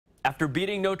After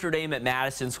beating Notre Dame at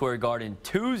Madison Square Garden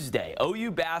Tuesday,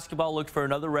 OU basketball looked for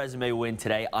another resume win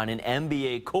today on an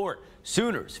NBA court.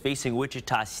 Sooners facing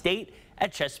Wichita State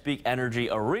at Chesapeake Energy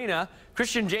Arena.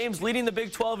 Christian James leading the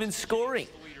Big 12 in scoring,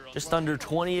 just under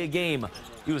 20 a game.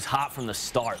 He was hot from the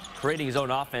start, creating his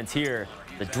own offense here.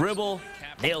 The dribble,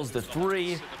 nails the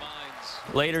three.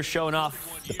 Later showing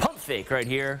off the pump fake right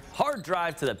here. Hard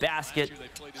drive to the basket.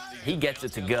 He gets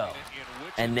it to go.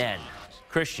 And then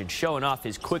Christian showing off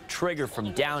his quick trigger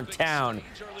from downtown.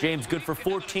 James good for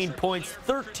 14 points,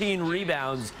 13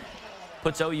 rebounds.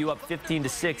 Puts OU up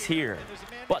 15-6 here.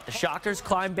 But the Shockers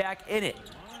climb back in it.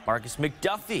 Marcus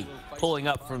McDuffie pulling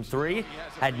up from three.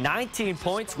 Had 19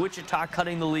 points. Wichita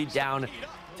cutting the lead down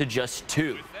to just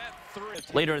 2.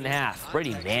 Later in the half,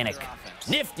 Brady Manick.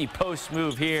 Nifty post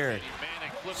move here.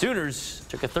 Sooners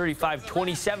took a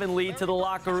 35-27 lead to the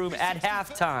locker room at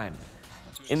halftime.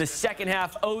 In the second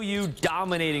half, OU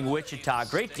dominating Wichita.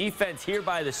 Great defense here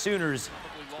by the Sooners.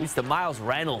 Leads to Miles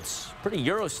Reynolds. Pretty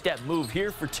Euro step move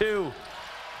here for 2.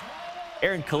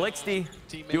 Aaron Calixte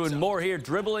doing more here,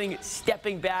 dribbling,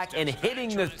 stepping back, and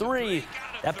hitting the 3.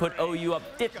 That put OU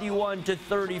up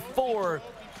 51-34.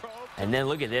 And then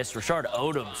look at this, Rashard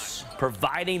Odoms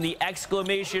providing the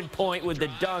exclamation point with the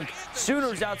dunk.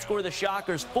 Sooners outscore the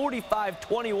Shockers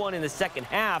 45-21 in the second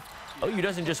half. OU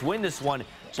doesn't just win this one,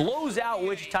 blows out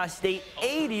Wichita State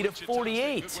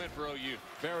 80-48.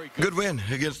 Good win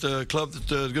against a club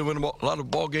that's going to win a lot of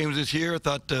ball games this year. I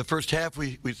thought first half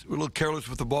we were a little careless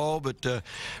with the ball, but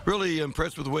really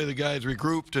impressed with the way the guys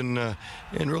regrouped and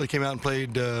really came out and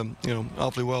played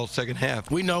awfully well second half.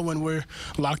 We know when we're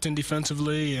locked in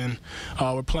defensively and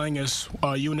we're playing as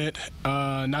a unit,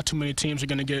 not too many teams are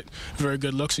going to get very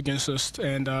good looks against us,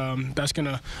 and that's going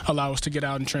to allow us to get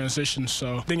out in transition.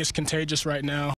 So I think it's contagious right now.